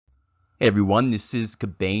Hey everyone, this is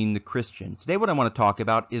Cabane the Christian. Today what I want to talk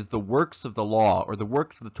about is the works of the law, or the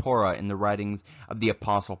works of the Torah in the writings of the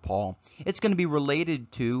Apostle Paul. It's going to be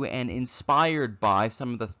related to and inspired by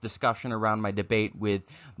some of the discussion around my debate with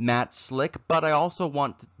Matt Slick, but I also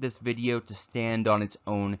want this video to stand on its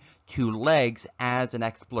own two legs as an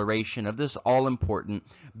exploration of this all-important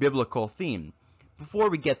biblical theme.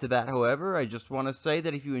 Before we get to that, however, I just want to say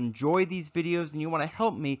that if you enjoy these videos and you want to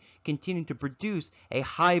help me continue to produce a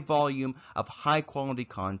high volume of high quality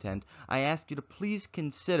content, I ask you to please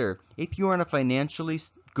consider, if you are in a financially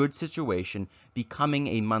good situation, becoming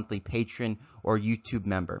a monthly patron or YouTube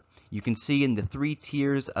member. You can see in the 3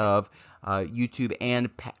 tiers of YouTube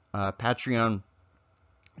and Patreon,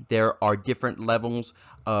 there are different levels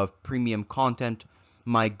of premium content.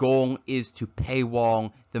 My goal is to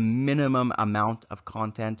paywall the minimum amount of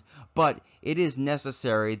content, but it is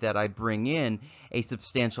necessary that I bring in a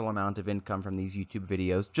substantial amount of income from these YouTube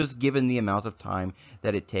videos, just given the amount of time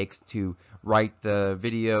that it takes to write the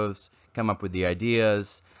videos, come up with the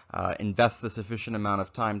ideas, invest the sufficient amount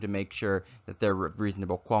of time to make sure that they're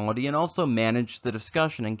reasonable quality, and also manage the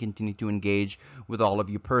discussion and continue to engage with all of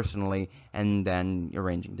you personally, and then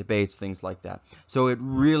arranging debates, things like that. So it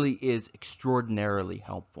really is extraordinarily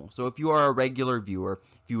helpful. So if you are a regular viewer,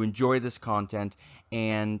 if you enjoy this content,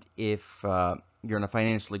 and if you're in a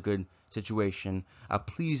financially good situation,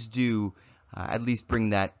 please do at least bring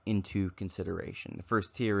that into consideration. The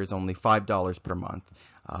first tier is only $5 per month,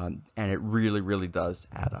 and it really does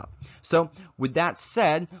add up. So with that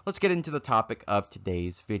said, let's get into the topic of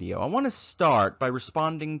today's video. I want to start by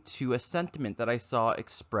responding to a sentiment that I saw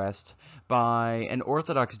expressed by an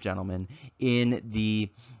Orthodox gentleman in the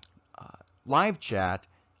live chat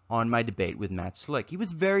on my debate with Matt Slick. He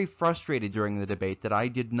was very frustrated during the debate that I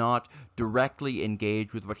did not directly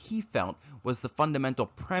engage with what he felt was the fundamental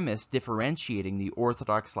premise differentiating the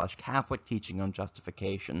Orthodox/Catholic teaching on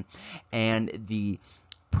justification and the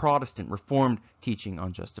Protestant Reformed teaching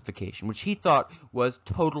on justification, which he thought was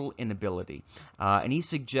total inability. And he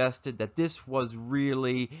suggested that this was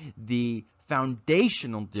really the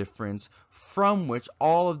foundational difference from which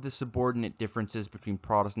all of the subordinate differences between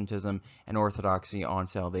Protestantism and Orthodoxy on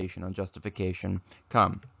salvation, on justification,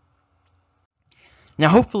 come. Now,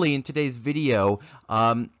 hopefully in today's video,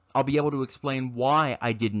 I'll be able to explain why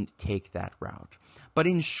I didn't take that route. But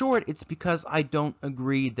in short, it's because I don't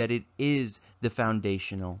agree that it is the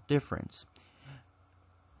foundational difference.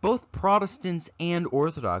 Both Protestants and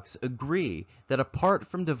Orthodox agree that apart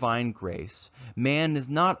from divine grace, man is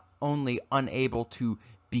not only unable to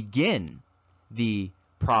begin the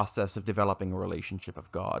process of developing a relationship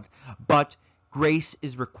with God, but grace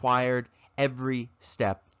is required every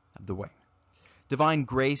step of the way. Divine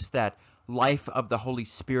grace, that life of the Holy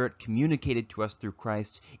Spirit communicated to us through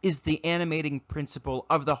Christ, is the animating principle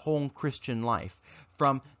of the whole Christian life,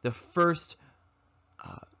 from the first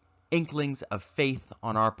inklings of faith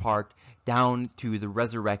on our part down to the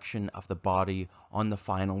resurrection of the body on the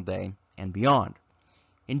final day and beyond.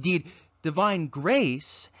 Indeed, divine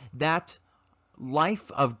grace, that life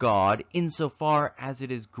of God, insofar as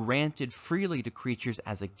it is granted freely to creatures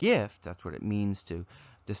as a gift, that's what it means to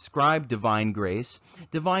describe divine grace.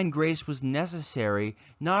 Divine grace was necessary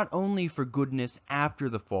not only for goodness after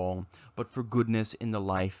the fall, but for goodness in the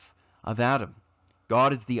life of Adam.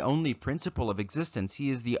 God is the only principle of existence.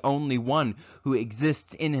 He is the only one who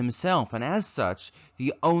exists in himself, and as such,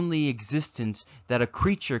 the only existence that a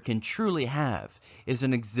creature can truly have is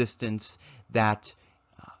an existence that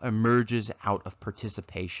emerges out of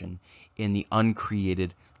participation in the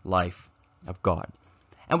uncreated life of God.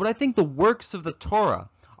 And what I think the works of the Torah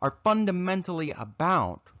are fundamentally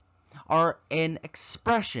about are an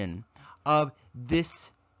expression of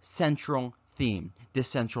this central theme, this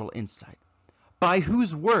central insight. By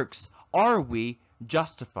whose works are we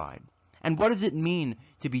justified? And what does it mean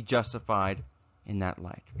to be justified in that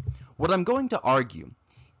light? What I'm going to argue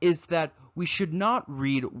is that we should not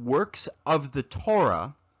read works of the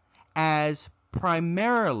Torah as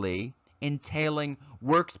primarily entailing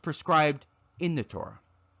works prescribed in the Torah.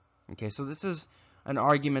 Okay, so this is an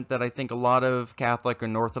argument that I think a lot of Catholic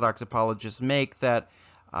and Orthodox apologists make that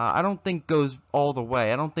I don't think goes all the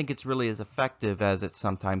way. I don't think it's really as effective as it's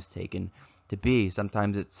sometimes taken to be.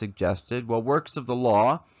 Sometimes it's suggested, well, works of the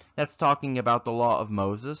law, that's talking about the law of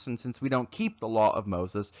Moses, and since we don't keep the law of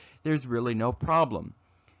Moses, there's really no problem.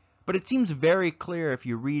 But it seems very clear if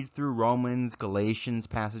you read through Romans, Galatians,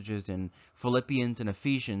 passages in Philippians and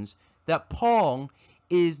Ephesians, that Paul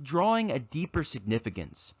is drawing a deeper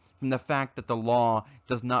significance from the fact that the law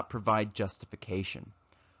does not provide justification.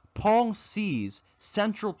 Paul sees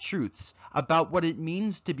central truths about what it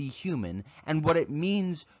means to be human and what it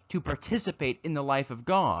means to participate in the life of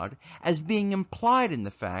God as being implied in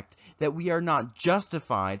the fact that we are not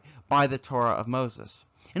justified by the Torah of Moses.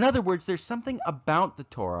 In other words, there's something about the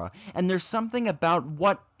Torah, and there's something about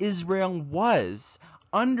what Israel was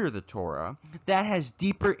under the Torah that has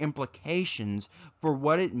deeper implications for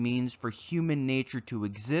what it means for human nature to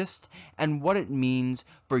exist and what it means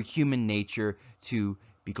for human nature to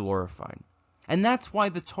be glorified. And that's why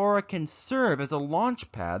the Torah can serve as a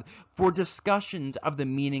launch pad for discussions of the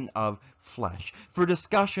meaning of flesh, for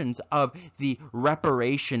discussions of the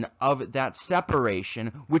reparation of that separation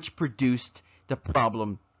which produced the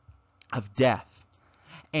problem of death.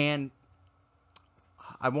 And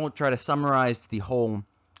I won't try to summarize the whole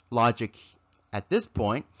logic at this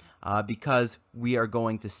point because we are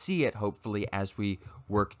going to see it hopefully as we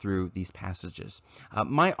work through these passages.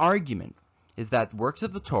 My argument is that works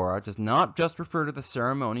of the Torah does not just refer to the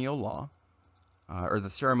ceremonial law or the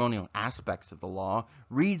ceremonial aspects of the law.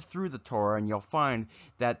 Read through the Torah and you'll find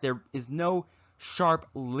that there is no sharp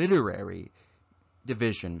literary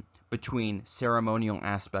division between ceremonial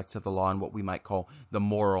aspects of the law and what we might call the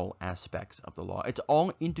moral aspects of the law. It's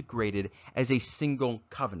all integrated as a single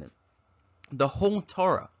covenant. The whole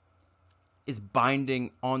Torah is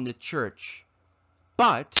binding on the church,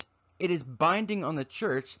 but it is binding on the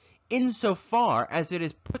church insofar as it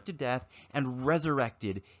is put to death and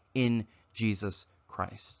resurrected in Jesus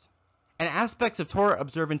Christ. And aspects of Torah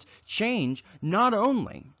observance change not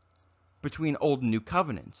only between Old and New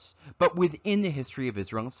Covenants, but within the history of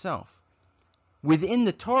Israel itself. Within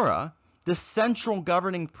the Torah, the central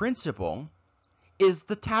governing principle is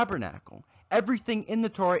the tabernacle. Everything in the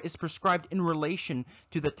Torah is prescribed in relation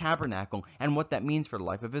to the tabernacle and what that means for the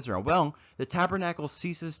life of Israel. Well, the tabernacle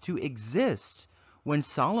ceases to exist when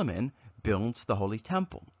Solomon builds the Holy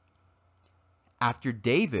Temple. After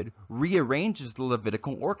David rearranges the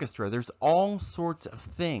Levitical orchestra, there's all sorts of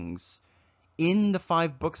things in the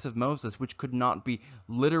 5 books of Moses which could not be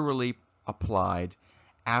literally applied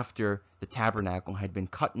after the tabernacle had been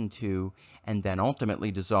cut in two and then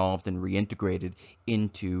ultimately dissolved and reintegrated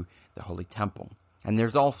into the Holy Temple. And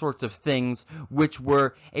there's all sorts of things which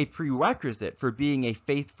were a prerequisite for being a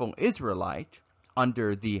faithful Israelite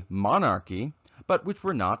under the monarchy, but which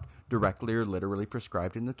were not directly or literally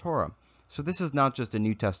prescribed in the Torah. So this is not just a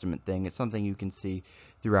New Testament thing, it's something you can see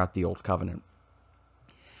throughout the Old Covenant.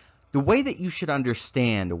 The way that you should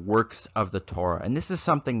understand works of the Torah, and this is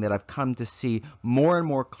something that I've come to see more and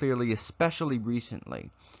more clearly, especially recently,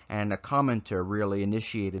 and a commenter really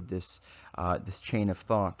initiated this chain of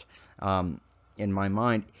thought in my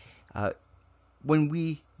mind. When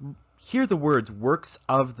we hear the words works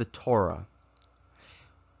of the Torah,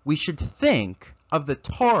 we should think of the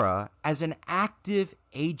Torah as an active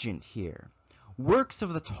agent here. Works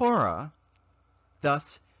of the Torah,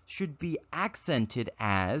 thus, should be accented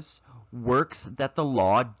as works that the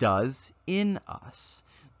law does in us.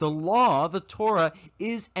 The law, the Torah,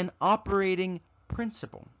 is an operating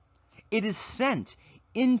principle. It is sent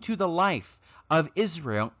into the life of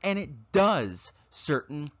Israel, and it does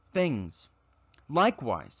certain things.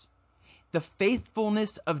 Likewise, the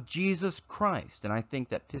faithfulness of Jesus Christ, and I think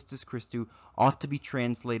that pistis Christou ought to be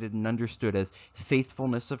translated and understood as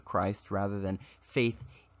faithfulness of Christ rather than faith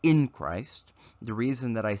in Christ. The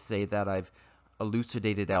reason that I say that I've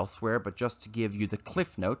elucidated elsewhere, but just to give you the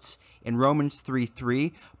cliff notes, in Romans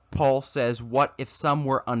 3:3, Paul says, what if some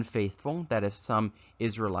were unfaithful, that is, some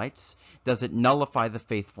Israelites? Does it nullify the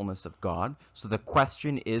faithfulness of God? So the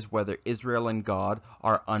question is whether Israel and God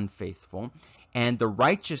are unfaithful. And the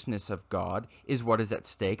righteousness of God is what is at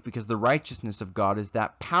stake, because the righteousness of God is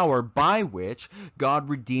that power by which God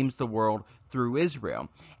redeems the world through Israel.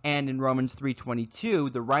 And in Romans 3:22,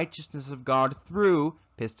 the righteousness of God through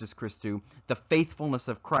pistis Christou, the faithfulness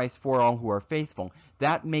of Christ for all who are faithful.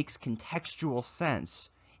 That makes contextual sense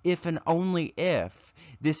if and only if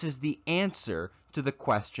this is the answer to the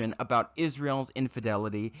question about Israel's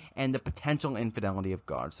infidelity and the potential infidelity of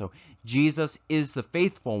God. So Jesus is the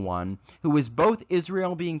faithful one who is both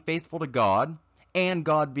Israel being faithful to God and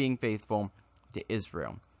God being faithful to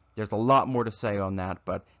Israel. There's a lot more to say on that,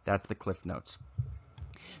 but that's the cliff notes.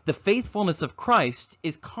 The faithfulness of Christ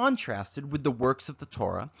is contrasted with the works of the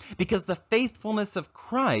Torah because the faithfulness of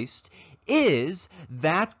Christ is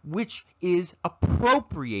that which is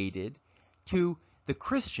appropriated to the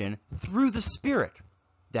Christian through the Spirit.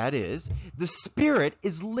 That is, the Spirit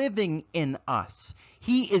is living in us.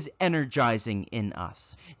 He is energizing in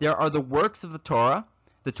us. There are the works of the Torah.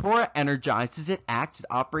 The Torah energizes, it acts, it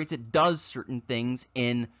operates, it does certain things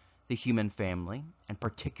in the human family, and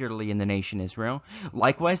particularly in the nation Israel.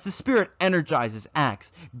 Likewise, the Spirit energizes,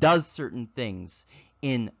 acts, does certain things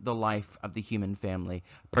in the life of the human family,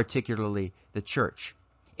 particularly the church.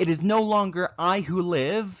 It is no longer I who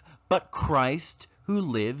live, but Christ who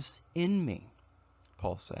lives in me,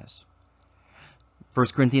 Paul says. 1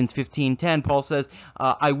 Corinthians 15:10, Paul says,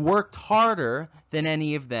 I worked harder than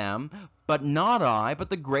any of them, but not I, but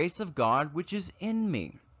the grace of God which is in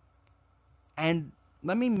me. And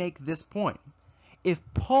let me make this point. If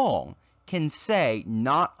Paul can say,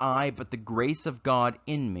 not I, but the grace of God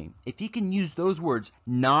in me, if he can use those words,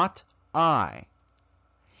 not I,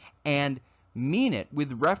 and mean it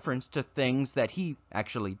with reference to things that he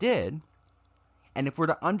actually did, and if we're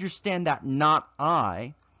to understand that not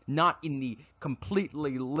I, not in the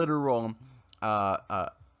completely literal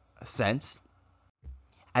sense,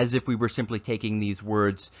 as if we were simply taking these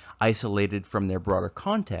words isolated from their broader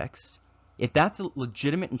context, if that's a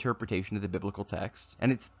legitimate interpretation of the biblical text,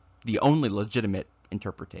 and it's the only legitimate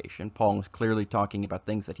interpretation, Paul is clearly talking about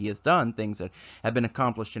things that he has done, things that have been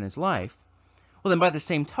accomplished in his life, well then by the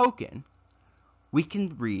same token, we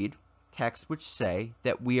can read texts which say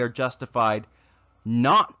that we are justified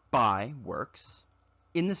not by works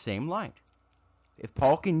in the same light. If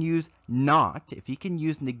Paul can use not, if he can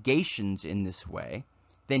use negations in this way,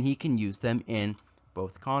 then he can use them in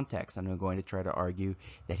both contexts. And I'm going to try to argue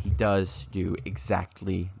that he does do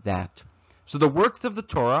exactly that. So the works of the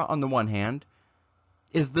Torah, on the one hand,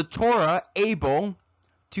 is the Torah able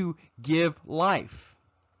to give life?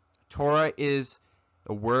 Torah is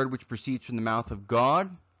a word which proceeds from the mouth of God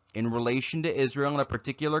in relation to Israel in a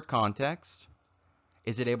particular context.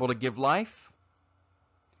 Is it able to give life?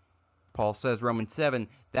 Paul says, Romans 7,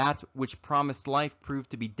 that which promised life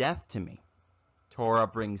proved to be death to me. Torah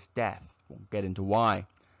brings death. We'll get into why.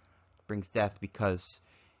 It brings death because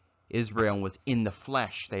Israel was in the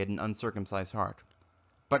flesh. They had an uncircumcised heart.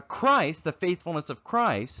 But Christ, the faithfulness of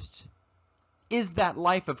Christ, is that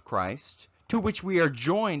life of Christ to which we are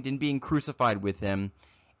joined in being crucified with him,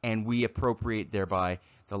 and we appropriate thereby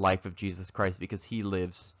the life of Jesus Christ because he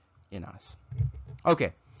lives in us.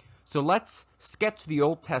 Okay, so let's sketch the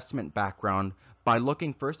Old Testament background by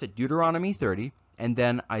looking first at Deuteronomy 30 and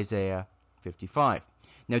then Isaiah 55.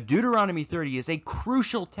 Now, Deuteronomy 30 is a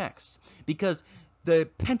crucial text because the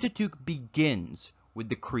Pentateuch begins with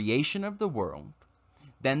the creation of the world,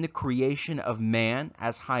 then the creation of man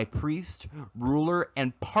as high priest, ruler,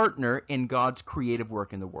 and partner in God's creative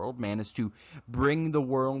work in the world. Man is to bring the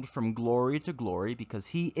world from glory to glory because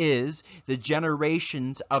he is the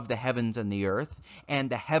generations of the heavens and the earth, and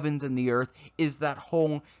the heavens and the earth is that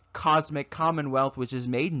whole cosmic commonwealth which is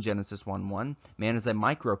made in Genesis 1:1. Man is a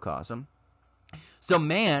microcosm. So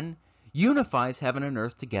man unifies heaven and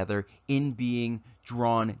earth together in being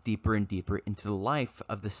drawn deeper and deeper into the life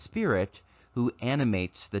of the Spirit who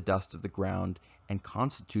animates the dust of the ground and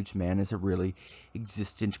constitutes man as a really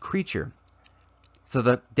existent creature. So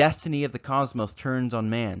the destiny of the cosmos turns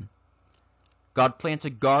on man. God plants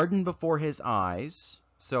a garden before his eyes,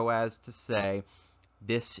 so as to say,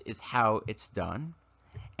 this is how it's done,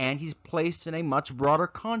 and he's placed in a much broader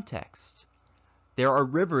context. There are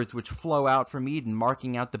rivers which flow out from Eden,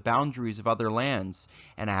 marking out the boundaries of other lands,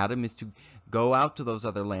 and Adam is to go out to those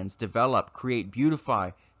other lands, develop, create,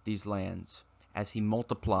 beautify these lands as he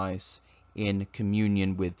multiplies in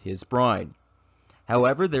communion with his bride.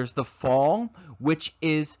 However, there's the fall, which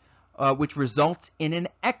results in an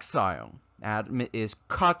exile. Adam is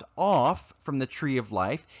cut off from the tree of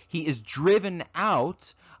life. He is driven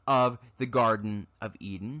out of the Garden of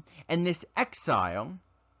Eden, and this exile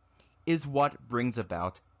is what brings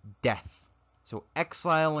about death. So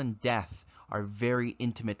exile and death are very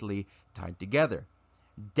intimately tied together.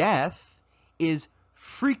 Death is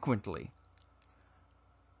frequently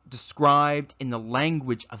described in the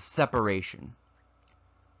language of separation.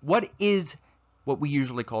 What is what we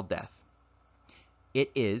usually call death? It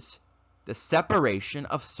is the separation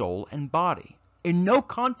of soul and body. In no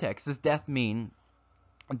context does death mean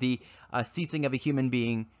the ceasing of a human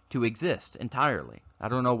being to exist entirely. I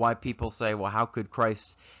don't know why people say, well, how could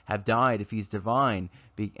Christ have died if he's divine?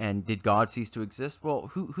 And did God cease to exist? Well,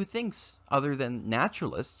 who thinks, other than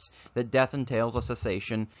naturalists, that death entails a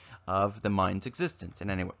cessation of the mind's existence? In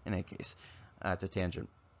any case, that's a tangent.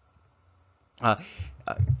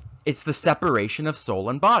 It's the separation of soul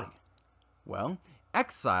and body. Well,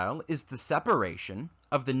 exile is the separation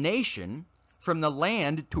of the nation from the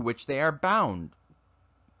land to which they are bound.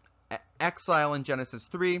 Exile in Genesis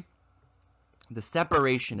 3, the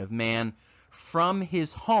separation of man from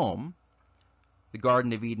his home, the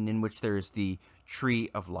Garden of Eden in which there is the tree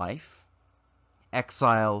of life.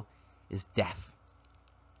 Exile is death.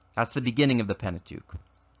 That's the beginning of the Pentateuch.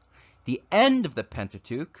 The end of the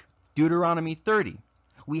Pentateuch, Deuteronomy 30.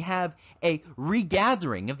 We have a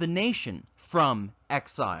regathering of the nation from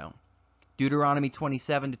exile. Deuteronomy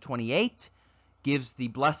 27 to 28 gives the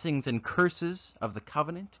blessings and curses of the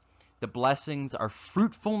covenant. The blessings are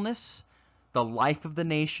fruitfulness, the life of the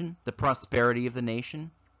nation, the prosperity of the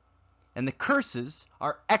nation. And the curses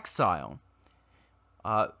are exile,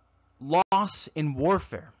 loss in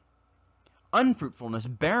warfare, unfruitfulness,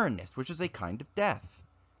 barrenness, which is a kind of death.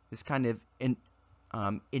 This kind of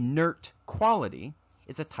inert quality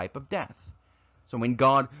is a type of death. So when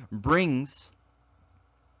God brings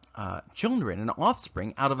children and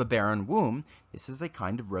offspring out of a barren womb, this is a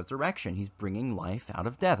kind of resurrection. He's bringing life out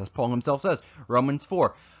of death. As Paul himself says, Romans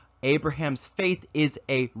 4, Abraham's faith is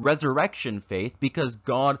a resurrection faith because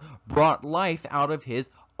God brought life out of his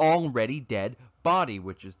already dead body,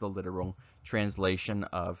 which is the literal translation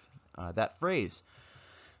of that phrase.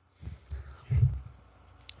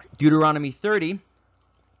 Deuteronomy 30,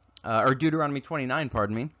 or Deuteronomy 29,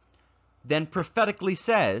 pardon me, then prophetically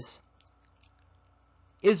says,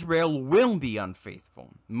 Israel will be unfaithful.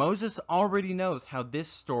 Moses already knows how this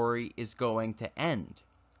story is going to end.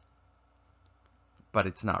 But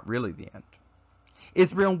it's not really the end.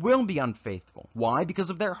 Israel will be unfaithful. Why?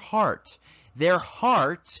 Because of their heart. Their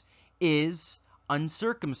heart is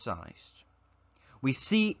uncircumcised. We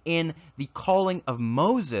see in the calling of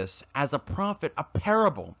Moses as a prophet a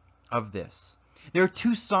parable of this. There are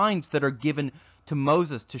two signs that are given to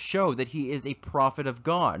Moses to show that he is a prophet of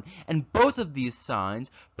God. And both of these signs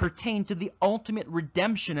pertain to the ultimate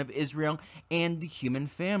redemption of Israel and the human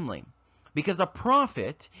family. Because a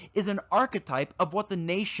prophet is an archetype of what the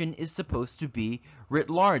nation is supposed to be writ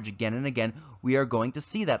large. Again and again, we are going to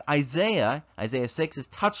see that. Isaiah 6, is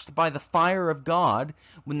touched by the fire of God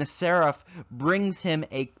when the seraph brings him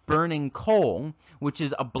a burning coal, which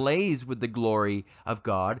is ablaze with the glory of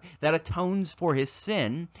God, that atones for his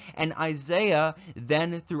sin. And Isaiah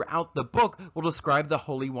then, throughout the book, will describe the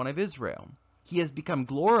Holy One of Israel. He has become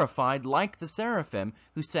glorified like the seraphim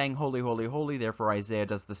who sang, Holy, Holy, Holy. Therefore Isaiah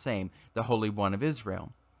does the same, the Holy One of Israel.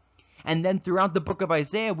 And then throughout the book of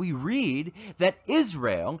Isaiah, we read that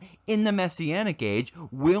Israel in the Messianic age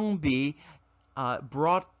will be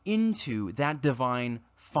brought into that divine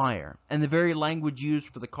fire. And the very language used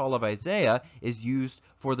for the call of Isaiah is used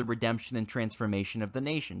for the redemption and transformation of the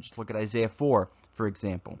nation. Just look at Isaiah 4, for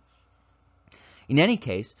example. In any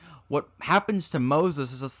case, what happens to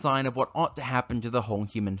Moses is a sign of what ought to happen to the whole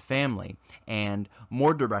human family, and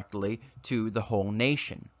more directly to the whole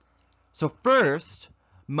nation. So first,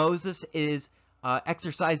 Moses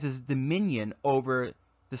exercises dominion over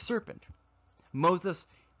the serpent. Moses,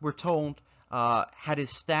 we're told, had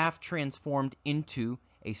his staff transformed into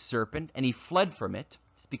a serpent, and he fled from it.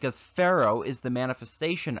 It's because Pharaoh is the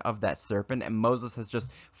manifestation of that serpent, and Moses has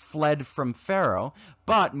just fled from Pharaoh.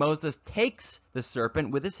 But Moses takes the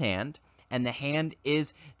serpent with his hand, and the hand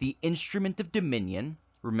is the instrument of dominion.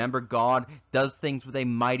 Remember, God does things with a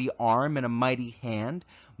mighty arm and a mighty hand.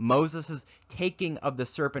 Moses' taking of the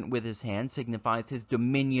serpent with his hand signifies his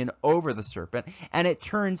dominion over the serpent, and it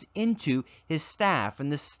turns into his staff.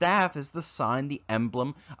 And the staff is the sign, the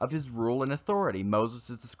emblem of his rule and authority.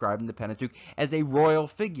 Moses is described in the Pentateuch as a royal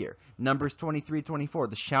figure. Numbers 23-24,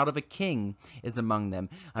 the shout of a king is among them.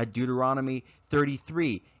 Deuteronomy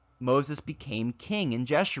 33, Moses became king in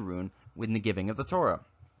Jeshurun with the giving of the Torah.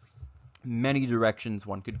 Many directions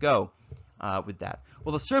one could go with that.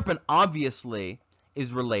 Well, the serpent obviously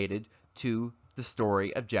is related to the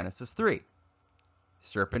story of Genesis 3. The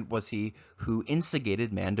serpent was he who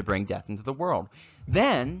instigated man to bring death into the world.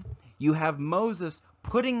 Then you have Moses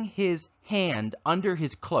putting his hand under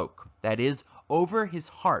his cloak, that is, over his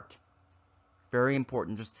heart. Very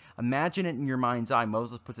important. Just imagine it in your mind's eye.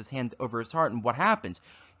 Moses puts his hand over his heart, and what happens?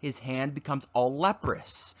 His hand becomes all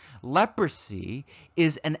leprous. Leprosy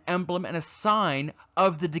is an emblem and a sign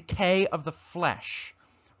of the decay of the flesh.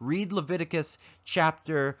 Read Leviticus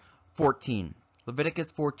chapter 14. Leviticus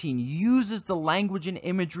 14 uses the language and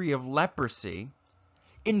imagery of leprosy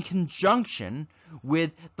in conjunction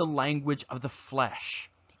with the language of the flesh.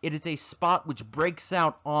 It is a spot which breaks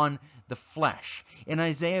out on the flesh. In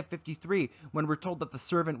Isaiah 53, when we're told that the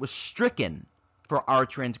servant was stricken for our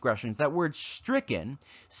transgressions, that word stricken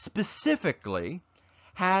specifically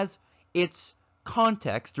has its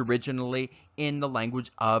context originally in the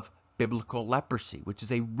language of biblical leprosy, which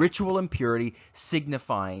is a ritual impurity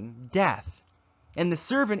signifying death. And the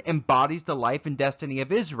servant embodies the life and destiny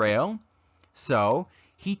of Israel, so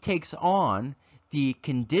he takes on the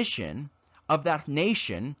condition of that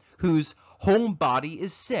nation whose whole body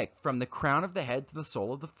is sick from the crown of the head to the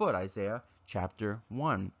sole of the foot, Isaiah chapter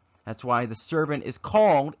 1. That's why the servant is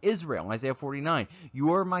called Israel. Isaiah 49,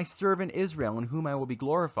 you are my servant Israel, in whom I will be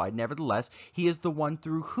glorified. Nevertheless, he is the one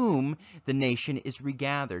through whom the nation is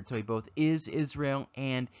regathered. So he both is Israel,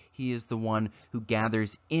 and he is the one who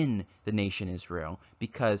gathers in the nation Israel,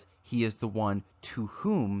 because he is the one to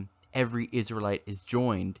whom every Israelite is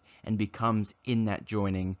joined and becomes in that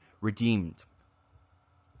joining redeemed.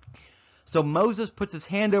 So Moses puts his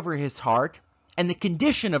hand over his heart, and the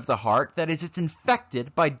condition of the heart, that is, it's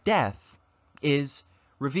infected by death, is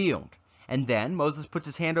revealed. And then Moses puts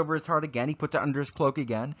his hand over his heart again, he puts it under his cloak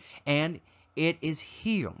again, and it is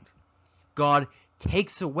healed. God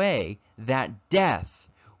takes away that death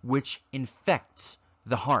which infects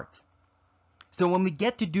the heart. So when we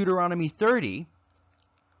get to Deuteronomy 30,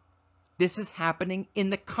 this is happening in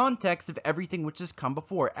the context of everything which has come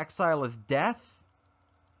before. Exile is death.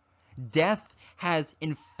 Death has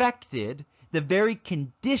infected the very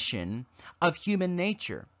condition of human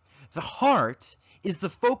nature. The heart is the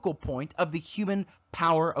focal point of the human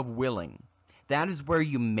power of willing. That is where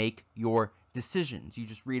you make your decisions. You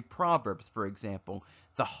just read Proverbs, for example.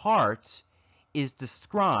 The heart is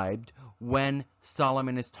described when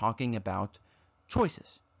Solomon is talking about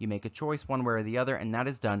choices. You make a choice one way or the other, and that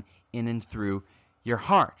is done in and through your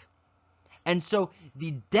heart. And so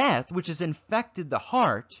the death which has infected the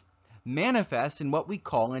heart manifests in what we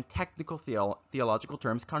call, in technical theological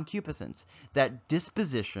terms, concupiscence, that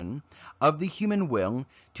disposition of the human will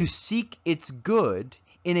to seek its good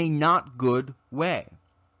in a not good way.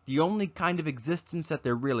 The only kind of existence that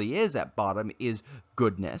there really is at bottom is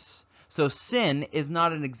goodness. So sin is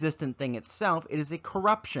not an existent thing itself, it is a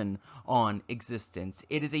corruption on existence.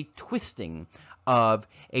 It is a twisting of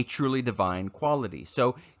a truly divine quality.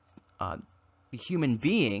 So the human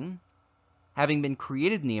being, having been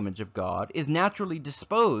created in the image of God, is naturally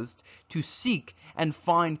disposed to seek and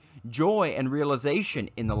find joy and realization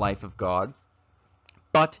in the life of God.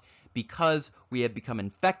 But because we have become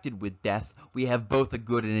infected with death, we have both a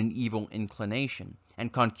good and an evil inclination.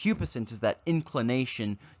 And concupiscence is that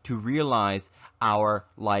inclination to realize our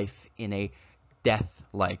life in a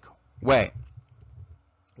death-like way.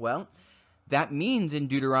 Well, that means in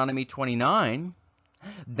Deuteronomy 29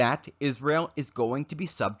 that Israel is going to be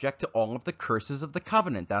subject to all of the curses of the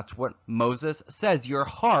covenant. That's what Moses says. Your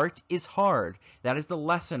heart is hard. That is the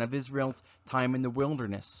lesson of Israel's time in the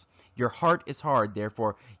wilderness. Your heart is hard,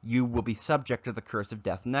 therefore you will be subject to the curse of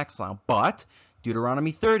death and exile. But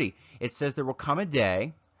Deuteronomy 30, it says there will come a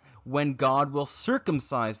day when God will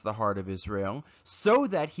circumcise the heart of Israel so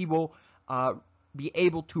that he will be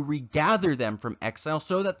able to regather them from exile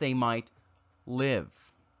so that they might live.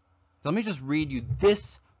 So let me just read you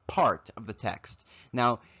this part of the text.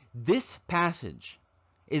 Now, this passage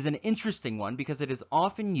is an interesting one because it is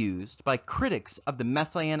often used by critics of the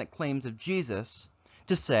messianic claims of Jesus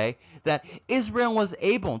to say that Israel was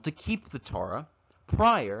able to keep the Torah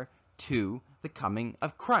prior to the coming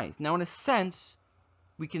of Christ. Now, in a sense,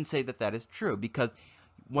 we can say that that is true because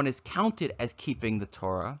one is counted as keeping the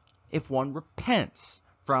Torah if one repents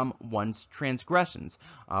from one's transgressions.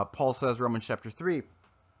 Paul says, Romans chapter 3,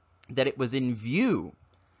 that it was in view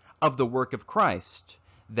of the work of Christ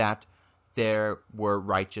that there were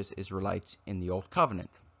righteous Israelites in the Old Covenant.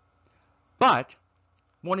 But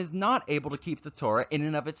one is not able to keep the Torah in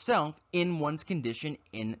and of itself in one's condition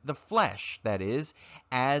in the flesh, that is,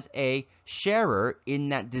 as a sharer in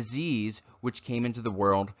that disease which came into the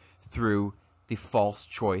world through the false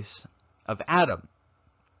choice of Adam.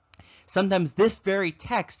 Sometimes this very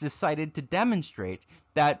text is cited to demonstrate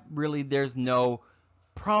that really there's no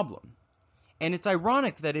problem. And it's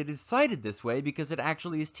ironic that it is cited this way because it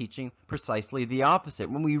actually is teaching precisely the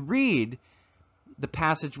opposite. When we read the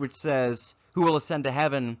passage which says, who will ascend to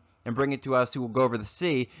heaven and bring it to us, who will go over the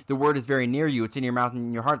sea, the word is very near you, it's in your mouth and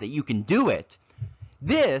in your heart that you can do it.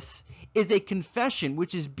 This is a confession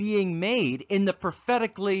which is being made in the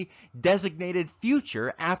prophetically designated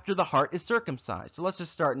future after the heart is circumcised. So let's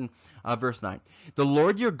just start in verse 9. The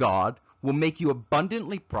Lord your God will make you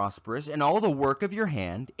abundantly prosperous in all the work of your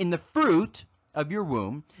hand, in the fruit of your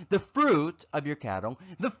womb, the fruit of your cattle,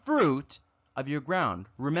 the fruit of your ground.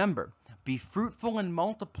 Remember, be fruitful and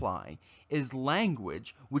multiply is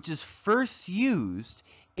language which is first used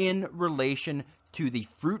in relation to the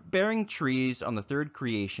fruit-bearing trees on the third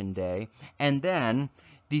creation day, and then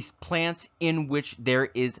these plants in which there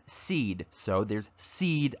is seed. So there's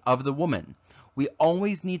seed of the woman. We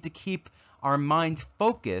always need to keep our minds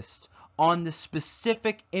focused on the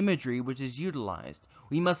specific imagery which is utilized.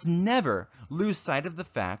 we must never lose sight of the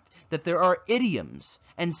fact that there are idioms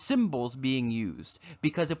and symbols being used,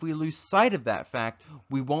 because if we lose sight of that fact,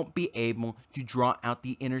 we won't be able to draw out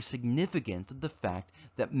the inner significance of the fact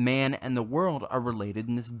that man and the world are related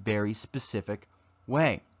in this very specific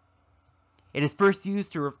way. It is first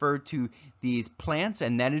used to refer to these plants,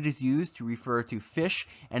 and then it is used to refer to fish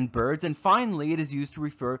and birds, and finally it is used to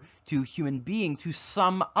refer to human beings who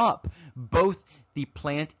sum up both the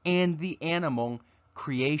plant and the animal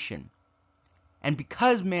creation. And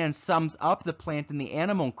because man sums up the plant and the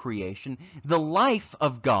animal creation, the life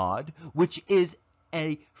of God, which is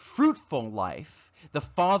a fruitful life, the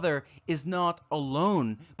Father is not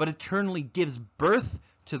alone, but eternally gives birth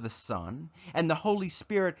to the Son, and the Holy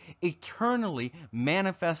Spirit eternally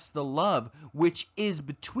manifests the love which is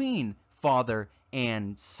between Father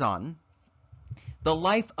and Son. The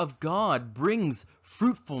life of God brings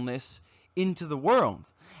fruitfulness into the world,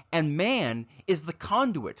 and man is the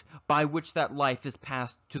conduit by which that life is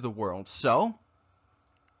passed to the world. So,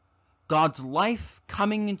 God's life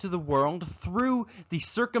coming into the world through the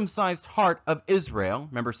circumcised heart of Israel,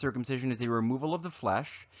 remember circumcision is the removal of the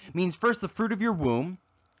flesh, means first the fruit of your womb,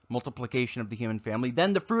 multiplication of the human family,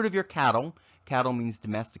 then the fruit of your cattle. Cattle means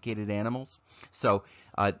domesticated animals. So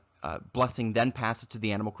blessing then passes to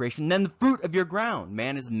the animal creation. Then the fruit of your ground.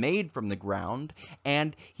 Man is made from the ground,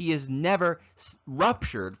 and he is never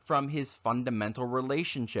ruptured from his fundamental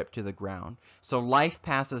relationship to the ground. So life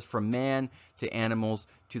passes from man to animals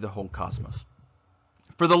to the whole cosmos.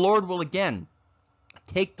 For the Lord will again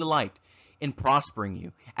take delight in prospering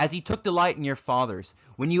you, as he took delight in your fathers,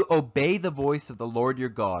 when you obey the voice of the Lord your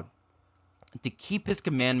God, to keep his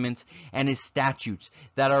commandments and his statutes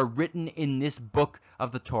that are written in this book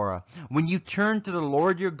of the Torah, when you turn to the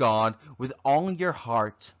Lord your God with all your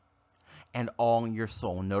heart and all your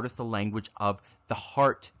soul. Notice the language of the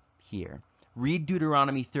heart here. Read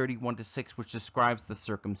Deuteronomy 31-6, which describes the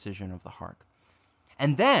circumcision of the heart.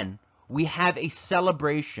 And then we have a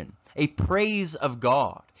celebration, a praise of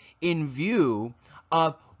God in view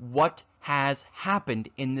of what has happened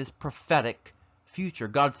in this prophetic future.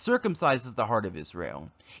 God circumcises the heart of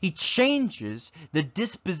Israel. He changes the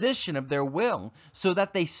disposition of their will so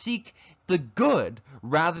that they seek the good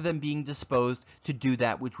rather than being disposed to do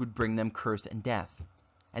that which would bring them curse and death.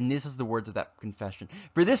 And this is the words of that confession.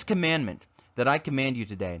 For this commandment that I command you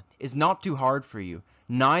today is not too hard for you,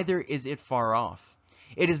 neither is it far off.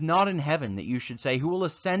 It is not in heaven that you should say, who will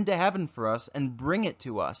ascend to heaven for us and bring it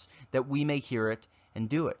to us, that we may hear it and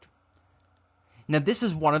do it. Now, this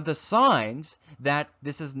is one of the signs that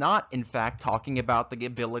this is not, in fact, talking about the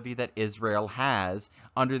ability that Israel has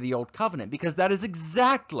under the Old Covenant, because that is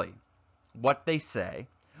exactly what they say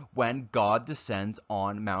when God descends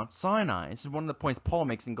on Mount Sinai. This is one of the points Paul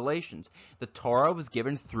makes in Galatians. The Torah was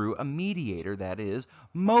given through a mediator, that is,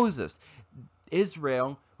 Moses.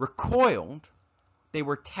 Israel recoiled. They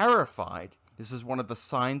were terrified. This is one of the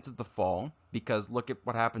signs of the fall, because look at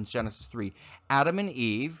what happens, Genesis 3. Adam and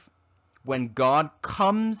Eve, when God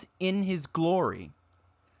comes in his glory,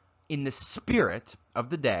 in the spirit of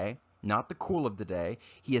the day, not the cool of the day,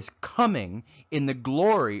 he is coming in the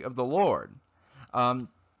glory of the Lord.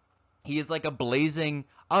 He is like a blazing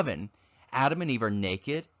oven. Adam and Eve are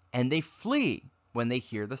naked, and they flee when they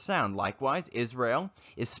hear the sound. Likewise, Israel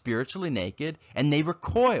is spiritually naked, and they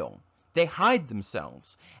recoil. They hide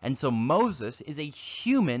themselves. And so Moses is a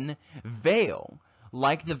human veil,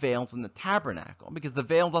 like the veils in the tabernacle, because the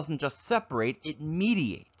veil doesn't just separate, it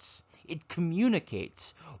mediates. It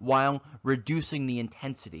communicates while reducing the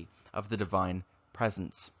intensity of the divine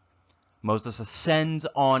presence. Moses ascends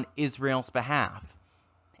on Israel's behalf,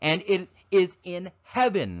 and it is in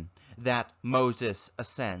heaven that Moses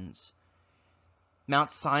ascends.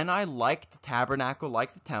 Mount Sinai, like the tabernacle,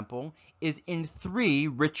 like the temple, is in 3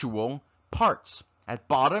 ritual parts. At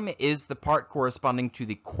bottom is the part corresponding to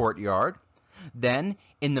the courtyard. Then,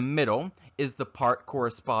 in the middle, is the part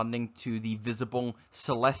corresponding to the visible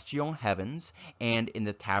celestial heavens, and in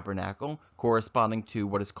the tabernacle, corresponding to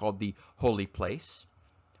what is called the holy place.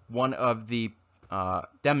 One of the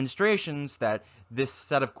demonstrations that this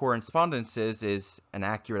set of correspondences is an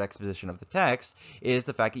accurate exposition of the text is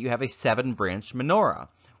the fact that you have a 7-branched menorah.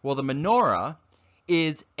 Well, the menorah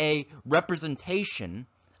is a representation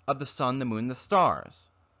of the sun, the moon, the stars.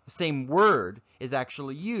 The same word is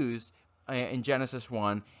actually used in Genesis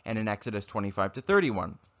 1 and in Exodus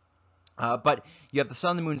 25-31. But you have the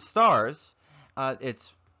sun, the moon, stars.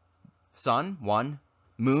 It's sun, 1,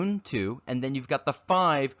 moon, 2, and then you've got the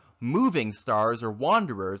 5 moving stars or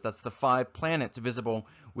wanderers. That's the 5 planets visible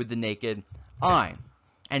with the naked eye.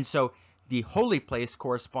 And so the holy place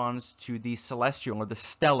corresponds to the celestial or the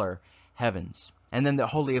stellar heavens. And then the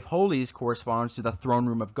Holy of Holies corresponds to the throne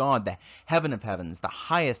room of God, the heaven of heavens, the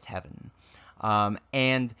highest heaven.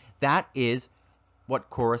 And that is what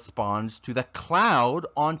corresponds to the cloud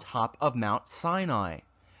on top of Mount Sinai.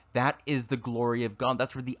 That is the glory of God.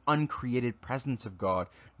 That's where the uncreated presence of God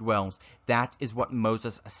dwells. That is what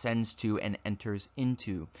Moses ascends to and enters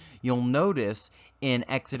into. You'll notice in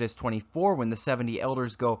Exodus 24, when the 70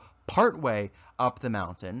 elders go partway up the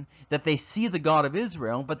mountain, that they see the God of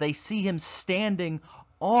Israel, but they see him standing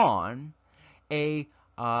on a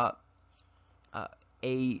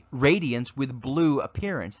radiance with blue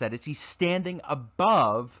appearance. That is, he's standing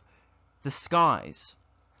above the skies.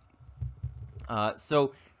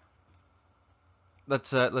 So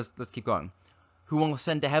let's keep going. Who will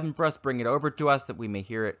ascend to heaven for us? Bring it over to us that we may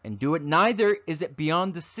hear it and do it. Neither is it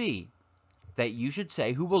beyond the sea, that you should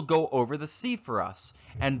say, who will go over the sea for us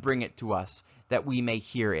and bring it to us that we may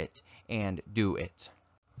hear it and do it?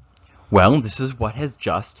 Well, this is what has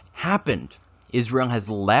just happened. Israel has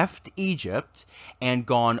left Egypt and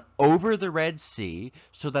gone over the Red Sea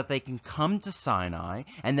so that they can come to Sinai,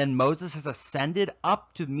 and then Moses has ascended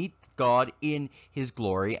up to meet God in his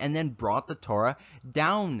glory and then brought the Torah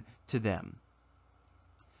down to them.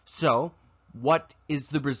 So, what is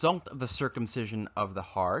the result of the circumcision of the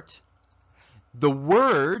heart? The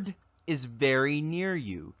word is very near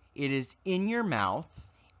you. It is in your mouth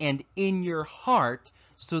and in your heart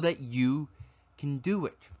so that you can do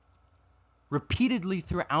it. Repeatedly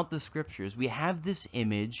throughout the scriptures, we have this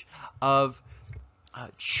image of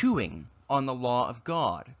chewing on the law of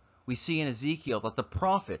God. We see in Ezekiel that the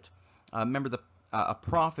prophet, remember a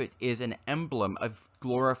prophet is an emblem of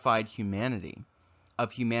glorified humanity,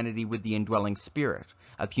 of humanity with the indwelling spirit,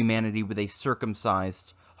 of humanity with a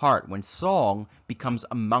circumcised heart. When Saul becomes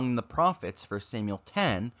among the prophets, 1 Samuel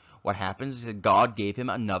 10, what happens is that God gave him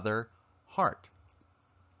another heart.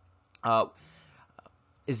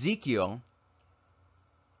 Ezekiel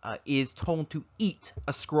is told to eat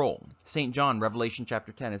a scroll. St. John, Revelation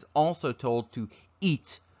chapter 10, is also told to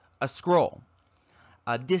eat a scroll.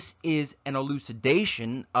 This is an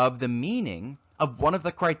elucidation of the meaning of one of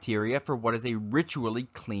the criteria for what is a ritually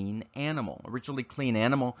clean animal. A ritually clean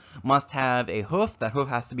animal must have a hoof. That hoof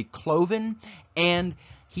has to be cloven, and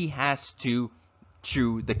he has to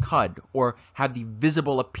chew the cud, or have the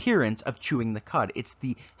visible appearance of chewing the cud. It's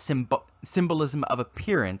the symbolism of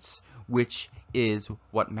appearance which is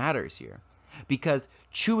what matters here. Because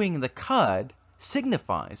chewing the cud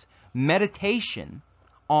signifies meditation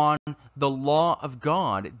on the law of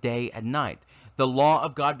God day and night. The law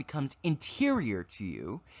of God becomes interior to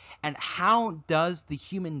you. And how does the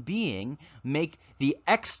human being make the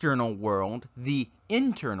external world the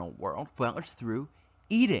internal world? Well, it's through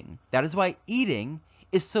eating. That is why eating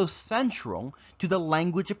is so central to the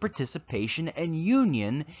language of participation and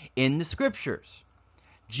union in the scriptures.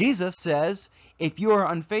 Jesus says, if you are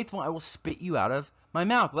unfaithful, I will spit you out of my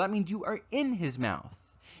mouth. Well, that means you are in his mouth.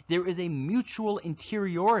 There is a mutual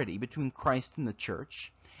interiority between Christ and the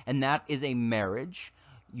church, and that is a marriage.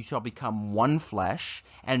 You shall become one flesh,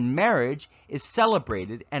 and marriage is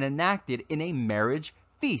celebrated and enacted in a marriage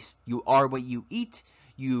feast. You are what you eat.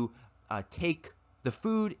 You take the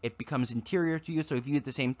food, it becomes interior to you. So if you eat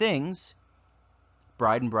the same things,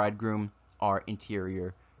 bride and bridegroom are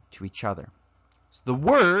interior to each other. So the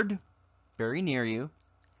word, very near you,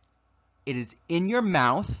 it is in your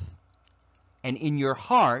mouth and in your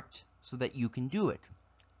heart so that you can do it.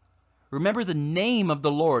 Remember, the name of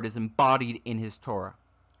the Lord is embodied in his Torah.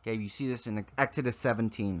 Okay, you see this in Exodus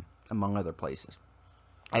 17, among other places.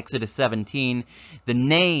 Exodus 17, the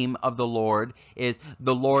name of the Lord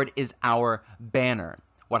is our banner.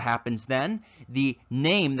 What happens then? The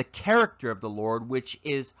name, the character of the Lord, which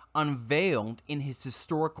is unveiled in his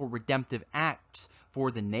historical redemptive acts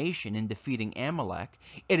for the nation in defeating Amalek,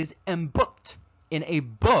 it is embooked in a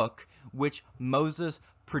book which Moses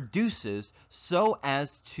produces so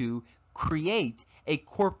as to create a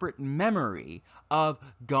corporate memory of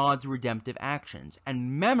God's redemptive actions.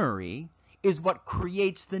 And memory is what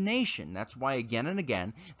creates the nation. That's why again and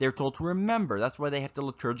again they're told to remember. That's why they have to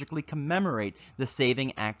liturgically commemorate the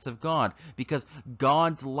saving acts of God, because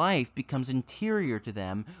God's life becomes interior to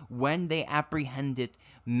them when they apprehend it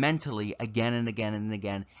mentally again and again and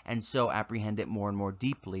again, and so apprehend it more and more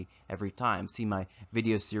deeply every time. See my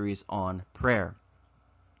video series on prayer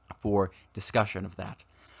for discussion of that.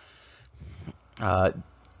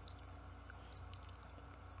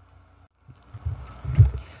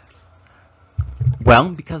 Well,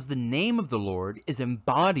 because the name of the Lord is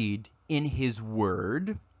embodied in his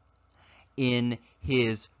word, in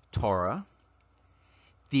his Torah,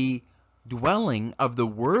 the dwelling of the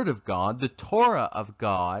word of God, the Torah of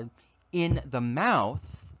God, in the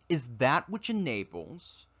mouth is that which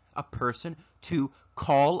enables a person to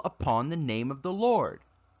call upon the name of the Lord.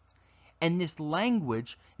 And this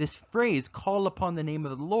language, this phrase, call upon the name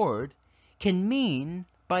of the Lord, can mean,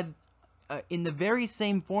 in the very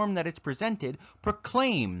same form that it's presented,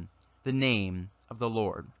 proclaim the name of the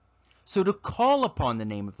Lord. So to call upon the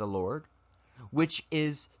name of the Lord, which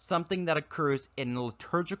is something that occurs in a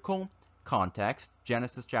liturgical context.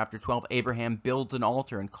 Genesis chapter 12, Abraham builds an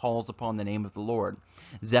altar and calls upon the name of the Lord.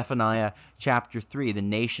 Zephaniah chapter 3, the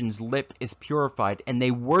nation's lip is purified and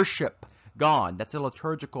they worship God. That's a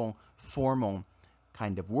liturgical, formal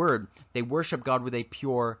kind of word. They worship God with a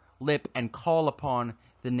pure lip and call upon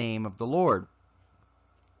the name of the Lord.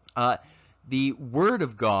 The word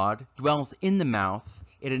of God dwells in the mouth.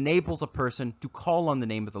 It enables a person to call on the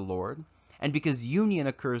name of the Lord. And because union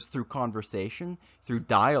occurs through conversation, through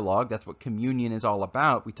dialogue, that's what communion is all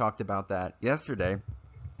about. We talked about that yesterday.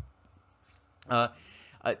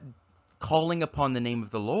 Calling upon the name of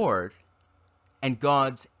the Lord and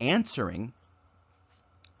God's answering,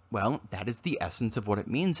 well, that is the essence of what it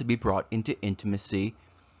means to be brought into intimacy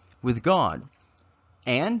with God.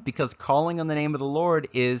 And because calling on the name of the Lord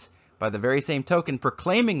is, by the very same token,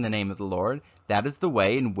 proclaiming the name of the Lord, that is the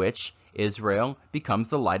way in which Israel becomes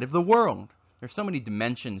the light of the world. There's so many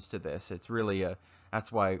dimensions to this. It's really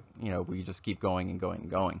that's why, we just keep going and going and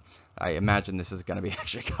going. I imagine this is going to be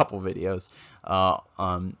actually a couple videos.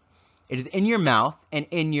 It is in your mouth and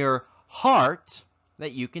in your heart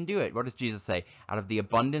that you can do it. What does Jesus say? Out of the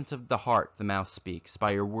abundance of the heart, the mouth speaks.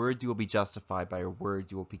 By your words you will be justified. By your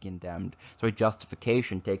words you will be condemned. So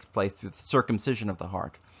justification takes place through the circumcision of the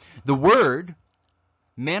heart. The word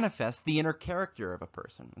manifests the inner character of a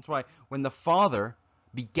person. That's why when the Father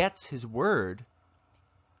begets his word,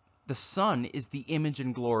 the Son is the image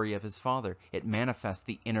and glory of his Father. It manifests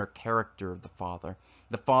the inner character of the Father.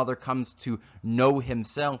 The Father comes to know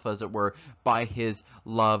himself, as it were, by his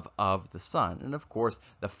love of the Son. And of course,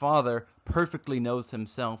 the Father perfectly knows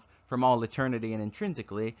himself from all eternity and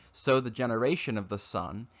intrinsically, so the generation of the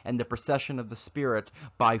Son and the procession of the Spirit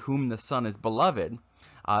by whom the Son is beloved,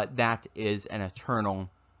 that is an eternal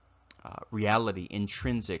reality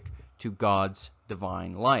intrinsic to God's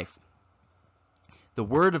divine life. The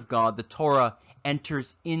Word of God, the Torah,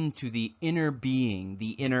 enters into the inner being,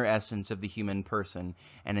 the inner essence of the human person,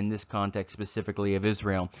 and in this context specifically of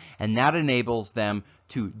Israel. And that enables them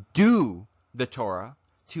to do the Torah,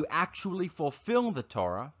 to actually fulfill the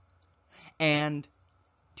Torah, and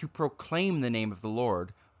to proclaim the name of the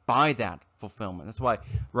Lord by that fulfillment. That's why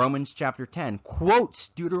Romans chapter 10 quotes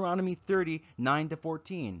Deuteronomy 30,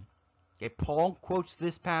 9-14. Okay, Paul quotes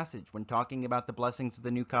this passage when talking about the blessings of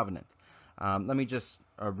the new covenant. Let me just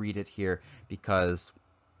read it here because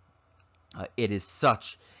it is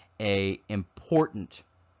such a important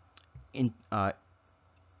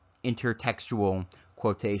intertextual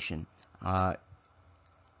quotation. It's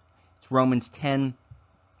Romans 10,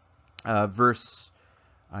 verse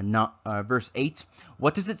 8.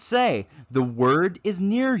 What does it say? The word is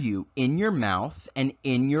near you, in your mouth and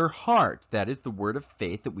in your heart. That is the word of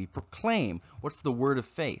faith that we proclaim. What's the word of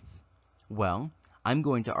faith? Well, I'm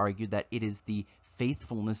going to argue that it is the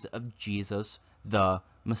faithfulness of Jesus the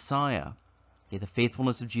Messiah. Okay, the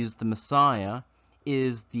faithfulness of Jesus the Messiah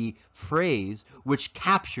is the phrase which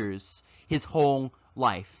captures his whole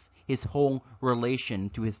life, his whole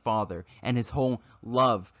relation to his Father, and his whole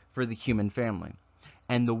love for the human family.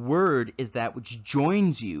 And the word is that which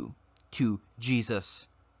joins you to Jesus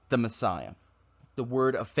the Messiah, the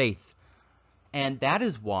word of faith. And that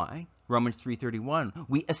is why Romans 3:31,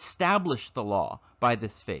 we establish the law by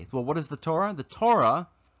this faith. Well, what is the Torah? The Torah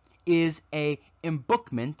is a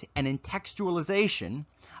embrookment and intextualization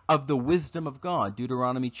of the wisdom of God.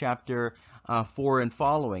 Deuteronomy chapter 4 and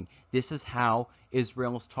following. This is how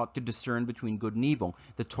Israel is taught to discern between good and evil.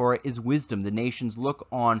 The Torah is wisdom. The nations look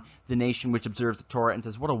on the nation which observes the Torah and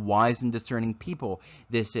says, what a wise and discerning people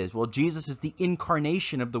this is. Well, Jesus is the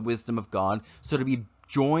incarnation of the wisdom of God. So to be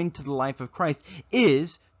joined to the life of Christ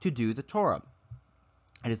is to do the Torah.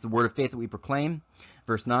 It is the word of faith that we proclaim.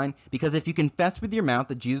 Verse 9, because if you confess with your mouth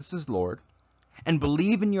that Jesus is Lord and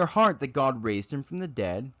believe in your heart that God raised him from the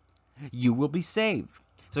dead, you will be saved.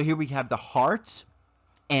 So here we have the heart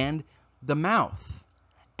and the mouth.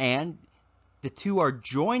 And the two are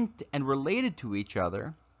joined and related to each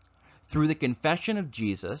other through the confession of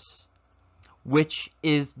Jesus, which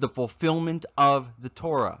is the fulfillment of the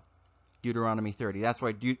Torah. Deuteronomy 30. That's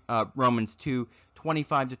why Romans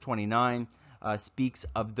 2:25-29 speaks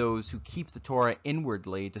of those who keep the Torah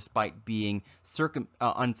inwardly despite being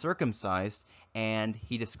uncircumcised, and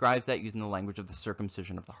he describes that using the language of the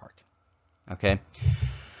circumcision of the heart. Okay?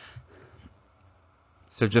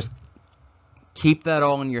 So just keep that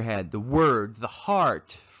all in your head. The word, the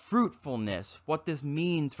heart, fruitfulness, what this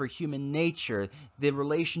means for human nature, the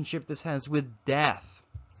relationship this has with death.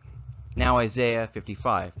 Now Isaiah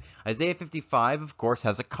 55. Isaiah 55, of course,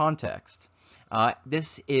 has a context.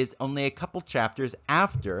 This is only a couple chapters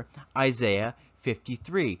after Isaiah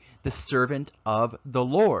 53, the servant of the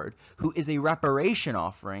Lord, who is a reparation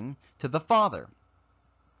offering to the Father.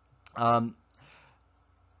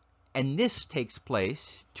 And this takes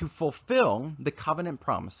place to fulfill the covenant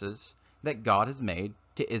promises that God has made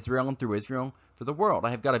to Israel and through Israel for the world.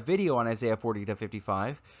 I have got a video on Isaiah 40 to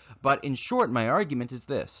 55, but in short, my argument is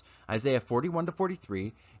this. Isaiah 41 to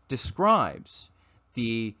 43 describes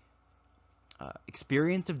the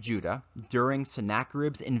experience of Judah during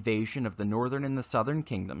Sennacherib's invasion of the northern and the southern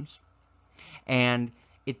kingdoms, and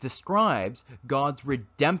it describes God's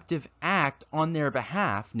redemptive act on their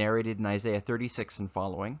behalf, narrated in Isaiah 36 and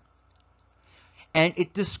following, and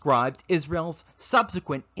it describes Israel's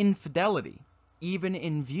subsequent infidelity, even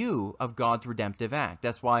in view of God's redemptive act.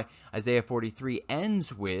 That's why Isaiah 43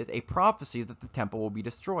 ends with a prophecy that the temple will be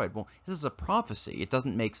destroyed. Well, this is a prophecy. It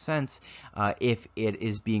doesn't make sense if it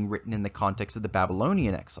is being written in the context of the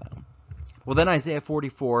Babylonian exile. Well, then Isaiah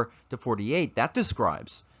 44 to 48, that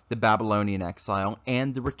describes the Babylonian exile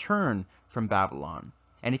and the return from Babylon.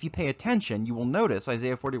 And if you pay attention, you will notice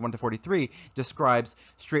Isaiah 41 to 43 describes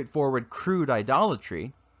straightforward, crude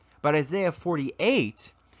idolatry, but Isaiah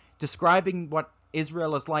 48, describing what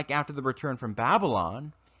Israel is like after the return from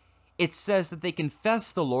Babylon, it says that they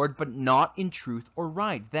confess the Lord, but not in truth or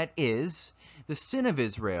right. That is, the sin of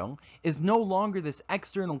Israel is no longer this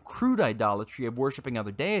external crude idolatry of worshiping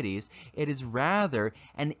other deities. It is rather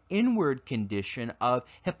an inward condition of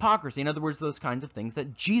hypocrisy. In other words, those kinds of things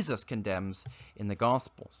that Jesus condemns in the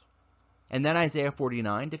Gospels. And then Isaiah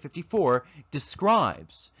 49 to 54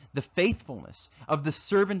 describes the faithfulness of the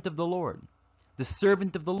servant of the Lord. The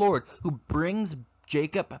servant of the Lord who brings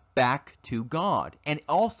Jacob back to God and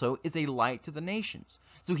also is a light to the nations.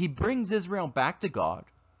 So he brings Israel back to God.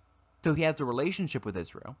 So he has a relationship with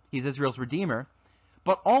Israel. He's Israel's redeemer.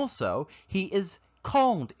 But also he is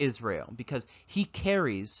called Israel because he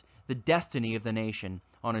carries the destiny of the nation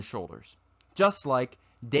on his shoulders. Just like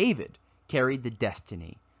David carried the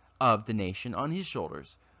destiny of the nation on his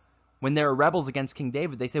shoulders. When there are rebels against King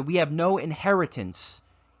David, they say, we have no inheritance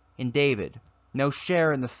in David. No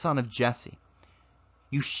share in the son of Jesse.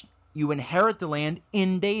 You inherit the land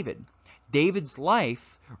in David. David's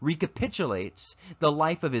life recapitulates the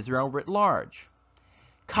life of Israel writ large.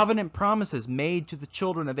 Covenant promises made to the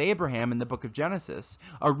children of Abraham in the book of Genesis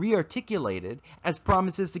are rearticulated as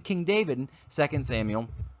promises to King David in 2 Samuel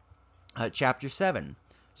chapter 7.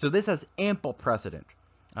 So this has ample precedent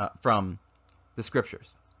from the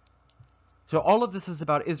scriptures. So all of this is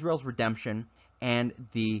about Israel's redemption and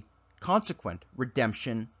the consequent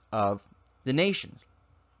redemption of the nations.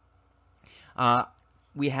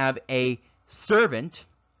 We have a servant,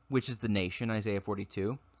 which is the nation, Isaiah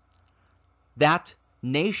 42. That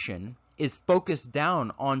nation is focused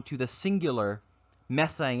down onto the singular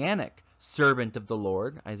messianic servant of the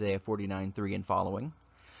Lord, Isaiah 49:3 and following.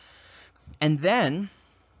 And then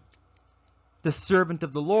the servant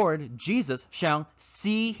of the Lord, Jesus, shall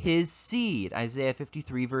see his seed, Isaiah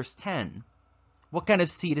 53 verse 10. What kind of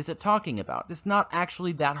seed is it talking about? It's not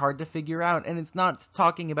actually that hard to figure out, and it's not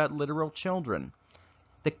talking about literal children.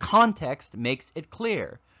 The context makes it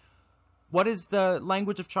clear. What is the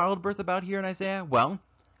language of childbirth about here in Isaiah? Well,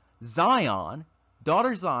 Zion,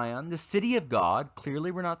 daughter Zion, the city of God,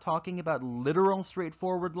 clearly we're not talking about literal,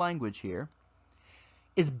 straightforward language here,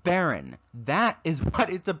 is barren. That is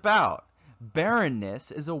what it's about.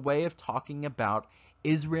 Barrenness is a way of talking about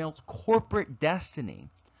Israel's corporate destiny.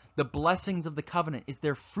 The blessings of the covenant is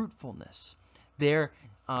their fruitfulness, their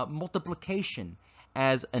multiplication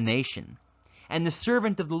as a nation. And the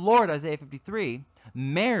servant of the Lord, Isaiah 53,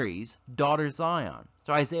 marries daughter Zion.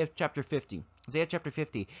 So Isaiah chapter 50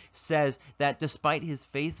 says that despite his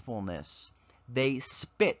faithfulness, they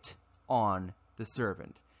spit on the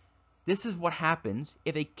servant. This is what happens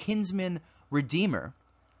if a kinsman redeemer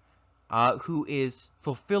who is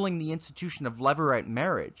fulfilling the institution of levirate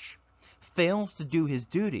marriage fails to do his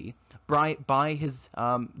duty by his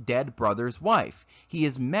dead brother's wife. He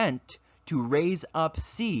is meant to raise up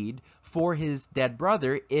seed for his dead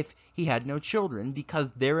brother if he had no children,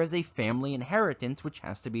 because there is a family inheritance which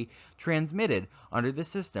has to be transmitted under the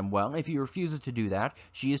system. Well, if he refuses to do that,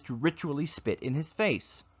 she is to ritually spit in his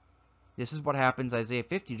face. This is what happens, Isaiah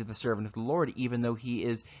 50, to the servant of the Lord, even though he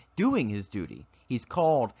is doing his duty. He's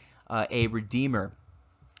called a redeemer.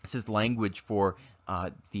 This is language for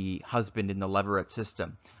the husband in the levirate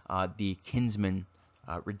system, the kinsman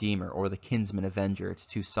redeemer, or the kinsman avenger. It's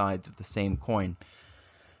two sides of the same coin.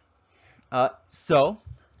 So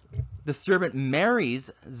the servant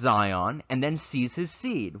marries Zion and then sees his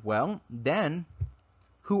seed. Well, then,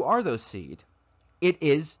 who are those seed? It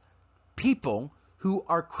is people who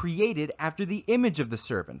are created after the image of the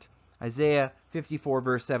servant. Isaiah 54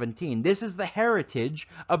 verse 17. This is the heritage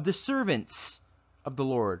of the servants of the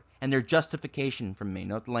Lord, and their justification from me.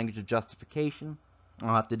 Note the language of justification.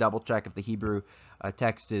 I'll have to double check if the Hebrew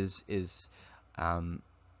text is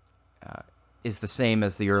the same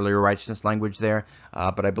as the earlier righteousness language there,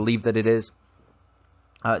 but I believe that it is.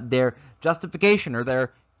 Their justification, or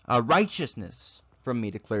their righteousness from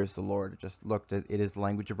me, declares the Lord. Just looked at it, is the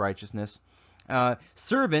language of righteousness.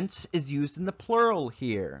 Servants is used in the plural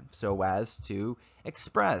here, so as to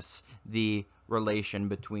express the relation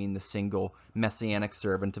between the single messianic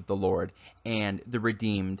servant of the Lord and the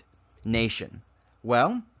redeemed nation.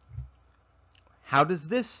 Well, how does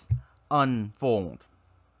this unfold?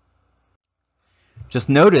 Just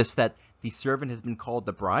notice that the servant has been called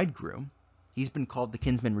the bridegroom. He's been called the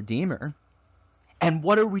kinsman redeemer. And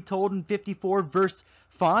what are we told in 54 verse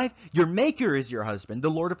 5? Your maker is your husband. The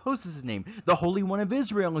Lord of hosts is his name. The Holy One of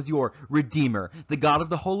Israel is your redeemer. The God of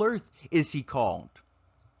the whole earth is he called.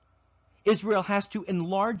 Israel has to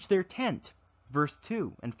enlarge their tent. Verse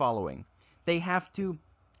 2 and following. They have to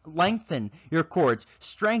lengthen your cords,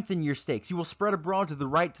 strengthen your stakes. You will spread abroad to the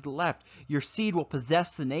right, to the left. Your seed will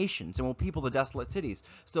possess the nations and will people the desolate cities.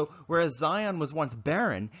 So whereas Zion was once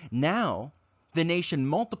barren, now the nation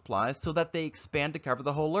multiplies so that they expand to cover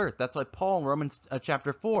the whole earth. That's why Paul in Romans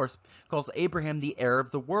chapter 4 calls Abraham the heir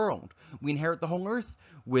of the world. We inherit the whole earth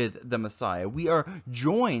with the Messiah. We are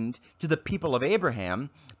joined to the people of Abraham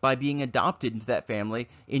by being adopted into that family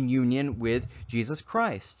in union with Jesus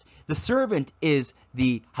Christ. The servant is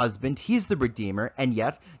the husband, he's the redeemer, and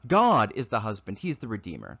yet God is the husband, he's the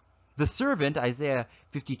redeemer. The servant, Isaiah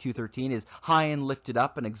 52:13, is high and lifted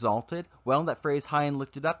up and exalted. Well, that phrase high and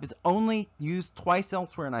lifted up is only used twice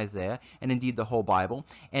elsewhere in Isaiah, and indeed the whole Bible,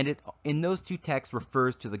 and it in those two texts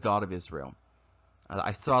refers to the God of Israel.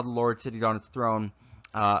 I saw the Lord sitting on his throne,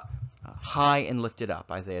 high and lifted up,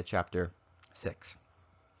 Isaiah chapter 6.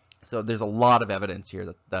 So there's a lot of evidence here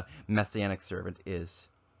that the messianic servant is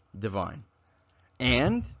divine.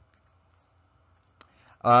 And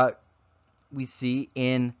we see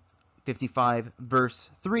in 55 verse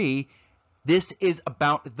 3, this is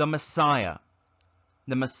about the Messiah.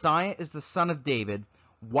 The Messiah is the son of David.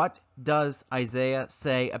 What does Isaiah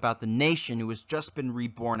say about the nation who has just been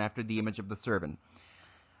reborn after the image of the servant?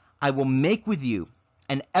 I will make with you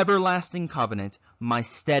an everlasting covenant, my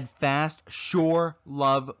steadfast, sure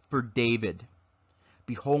love for David.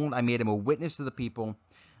 Behold, I made him a witness to the peoples,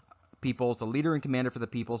 the leader and commander for the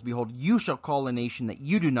peoples. Behold, you shall call a nation that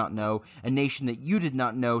you do not know, a nation that you did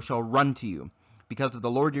not know shall run to you, because of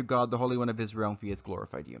the Lord your God, the Holy One of Israel, for he has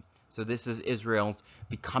glorified you. So this is Israel's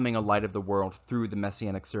becoming a light of the world through the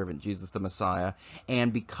messianic servant, Jesus the Messiah.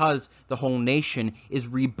 And because the whole nation is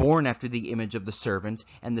reborn after the image of the servant,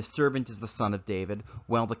 and the servant is the son of David,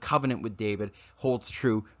 well, the covenant with David holds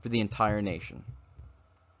true for the entire nation.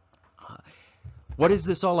 What is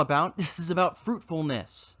this all about? This is about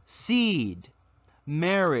fruitfulness, seed,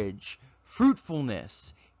 marriage,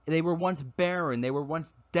 fruitfulness. They were once barren. They were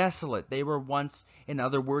once desolate. They were once, in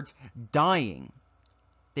other words, dying.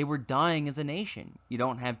 They were dying as a nation. You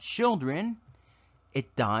don't have children,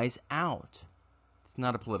 it dies out. It's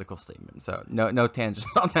not a political statement, so no tangents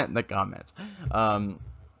on that in the comments.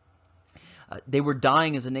 They were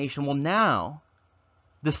dying as a nation. Well, now,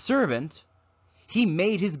 the servant, he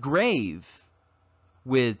made his grave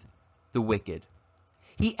with the wicked.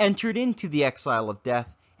 He entered into the exile of death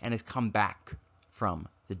and has come back from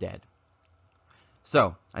the dead.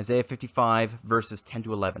 So, Isaiah 55, verses 10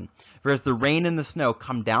 to 11. For as the rain and the snow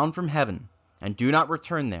come down from heaven, and do not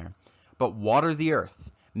return there, but water the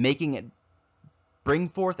earth, making it bring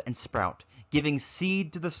forth and sprout, giving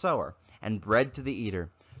seed to the sower, and bread to the eater,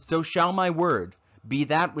 so shall my word be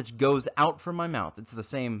that which goes out from my mouth. It's the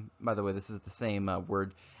same, by the way, this is the same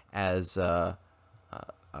word as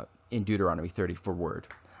in Deuteronomy 30 for word.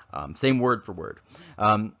 Same word for word.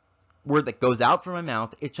 Word that goes out from my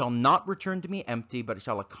mouth, it shall not return to me empty, but it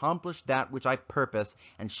shall accomplish that which I purpose,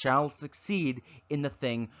 and shall succeed in the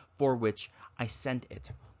thing for which I sent it.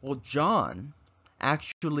 Well, John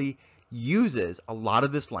actually uses a lot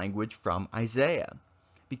of this language from Isaiah,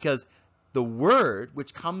 because the word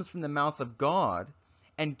which comes from the mouth of God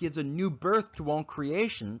and gives a new birth to all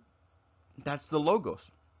creation, that's the Logos.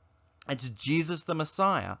 It's Jesus the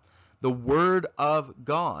Messiah, the Word of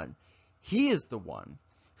God. He is the one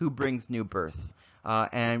who brings new birth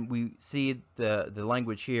And we see the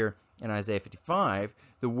language here in Isaiah 55,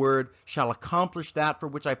 the word shall accomplish that for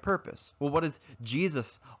which I purpose. Well, what does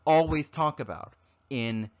Jesus always talk about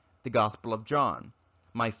in the Gospel of John?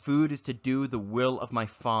 My food is to do the will of my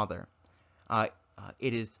Father.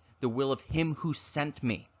 It is the will of him who sent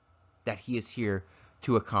me that he is here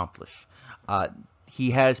to accomplish. It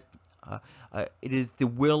is the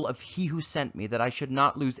will of he who sent me that I should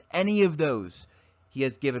not lose any of those he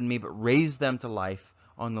has given me, but raise them to life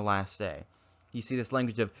on the last day. You see this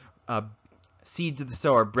language of seed to the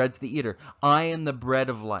sower, bread to the eater. I am the bread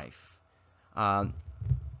of life. And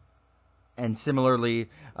similarly,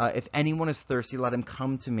 if anyone is thirsty, let him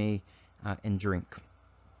come to me and drink.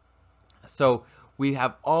 So we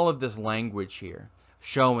have all of this language here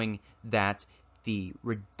showing that the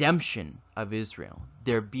redemption of Israel,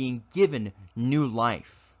 their being given new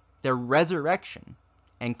life, their resurrection,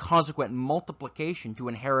 and consequent multiplication to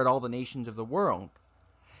inherit all the nations of the world,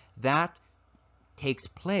 that takes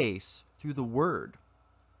place through the Word.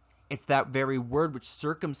 It's that very Word which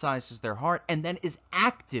circumcises their heart and then is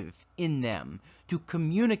active in them to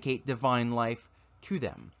communicate divine life to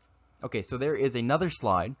them. Okay, so there is another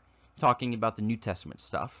slide talking about the New Testament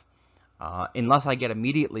stuff. Unless I get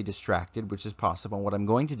immediately distracted, which is possible, what I'm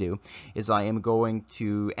going to do is I am going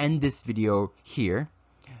to end this video here,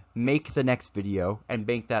 make the next video, and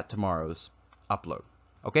make that tomorrow's upload.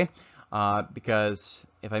 Okay? Because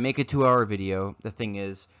if I make a 2-hour video, the thing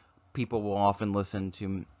is, people will often listen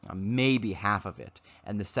to maybe half of it,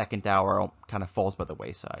 and the second hour kind of falls by the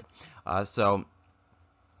wayside. So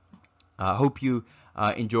hope you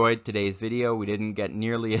enjoyed today's video. We didn't get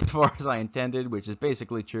nearly as far as I intended, which is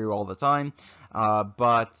basically true all the time,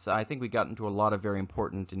 but I think we got into a lot of very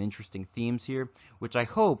important and interesting themes here, which I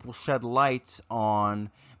hope will shed light on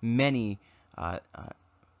many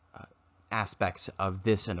aspects of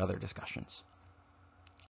this and other discussions.